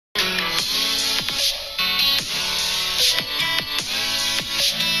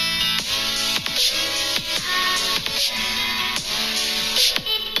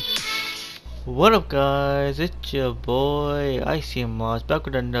What up guys, it's your boy IC back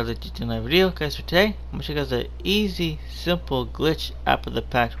with another GTA video. Guys, for today I'm gonna show you guys an easy simple glitch after the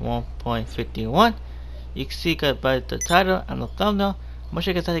patch 1.51. You can see guys by the title and the thumbnail, I'm gonna show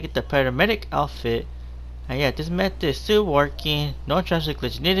you guys how to get the paramedic outfit. And yeah, this method is still working, no transfer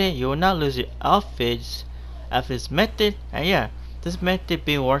glitch needed. You will not lose your outfits after this method. And yeah, this method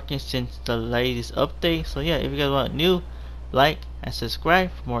been working since the latest update. So yeah, if you guys want new, like and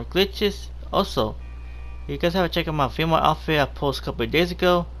subscribe for more glitches. Also, you guys have to check out my female outfit I posted a couple of days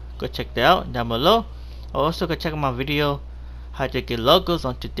ago. Go check that out down below. Also go check out my video how to get logos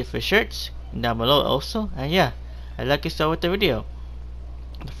onto different shirts down below also. And yeah, I'd like to start with the video.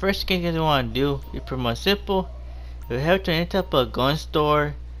 The first thing you guys want to do is pretty much simple. You head to any type of gun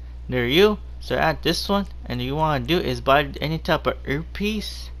store near you. So add this one, and you want to do is buy any type of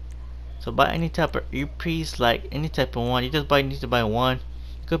earpiece. So buy any type of earpiece, like any type of one. You just need to buy one.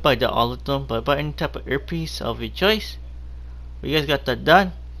 You could buy all of them, but buy any type of earpiece of your choice. You guys got that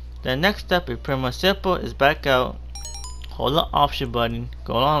done. The next step is pretty much simple. Is back out, hold the option button,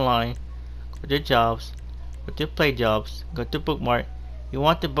 go online, go to jobs, go to play jobs, go to bookmark. You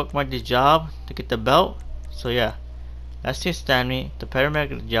want to bookmark the job to get the belt. So yeah, that's your standard, the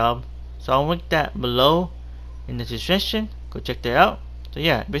paramedic job. So I'll link that below in the description. Go check that out. So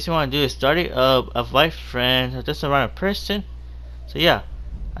yeah, basically what I want to do is start it up, invite friends, or just around a person. So yeah,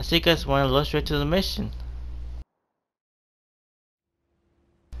 I see you guys want to go straight to the mission.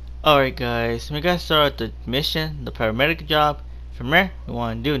 Alright guys, we got to start the mission, the paramedic job. From there, what we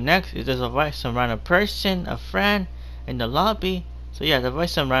want to do next is just invite some random person, a friend, in the lobby. So yeah, invite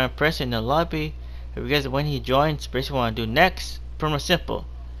some random person in the lobby. If you guys, when he joins, basically what I want to do next, pretty much simple.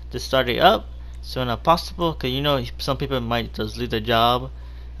 Just start it up as soon as possible, because you know some people might just leave the job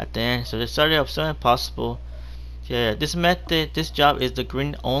at the end. So just start it up as soon as possible. Yeah, this method, this job is the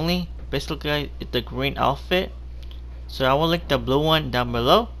green only. Basically, it's the green outfit. So I will link the blue one down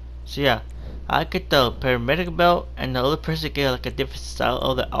below. So yeah, I get the paramedic belt, and the other person get like a different style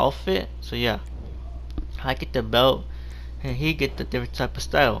of the outfit. So yeah, I get the belt, and he get the different type of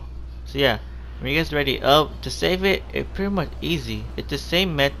style. So yeah, when you guys ready up to save it, it's pretty much easy. It's the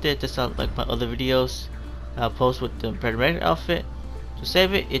same method just like my other videos I post with the paramedic outfit. To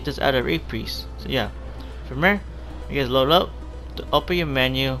save it, it just add a reprise. So yeah, from there, you guys load up, to open your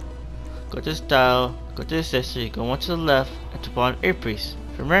menu, go to style, go to accessory, go one to the left, and to put on earpiece.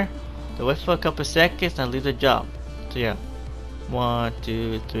 From there, to wait for a couple seconds and leave the job. So yeah, 1,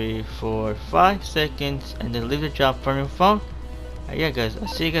 2, 3, 4, 5 seconds, and then leave the job from your phone. And yeah guys, I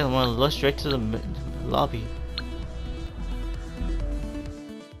see you guys want to look straight to the lobby.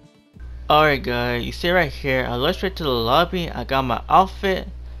 Alright guys, you see right here, I look straight to the lobby. I got my outfit.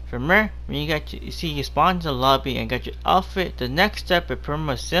 From there, when you see you spawn in the lobby and got your outfit, the next step is pretty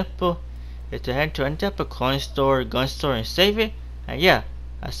much simple. Is to head to any type of coin store, gun store, and save it. And yeah,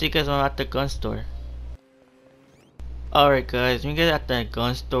 I see you guys at the gun store. Alright guys, when you get at the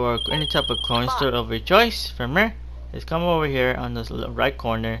gun store, any type of coin store of your choice, from there, just come over here on the right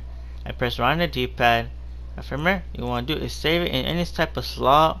corner and press right on the D-pad. And from there, you want to do is save it in any type of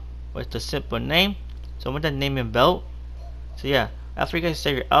slot with the simple name. So with the name and belt. So yeah, after you guys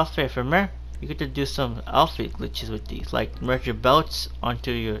save your outfit, from there, you get to do some outfit glitches with these, like merge your belts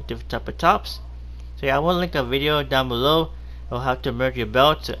onto your different type of tops. So yeah, I will link a video down below on how to merge your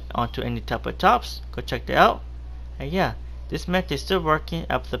belts onto any type of tops. Go check that out. And yeah, this method is still working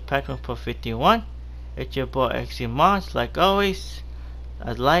after the patch 1.51. It's your boy XC Mods. Like always,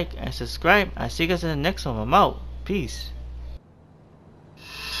 like and subscribe. I see you guys in the next one. I'm out. Peace.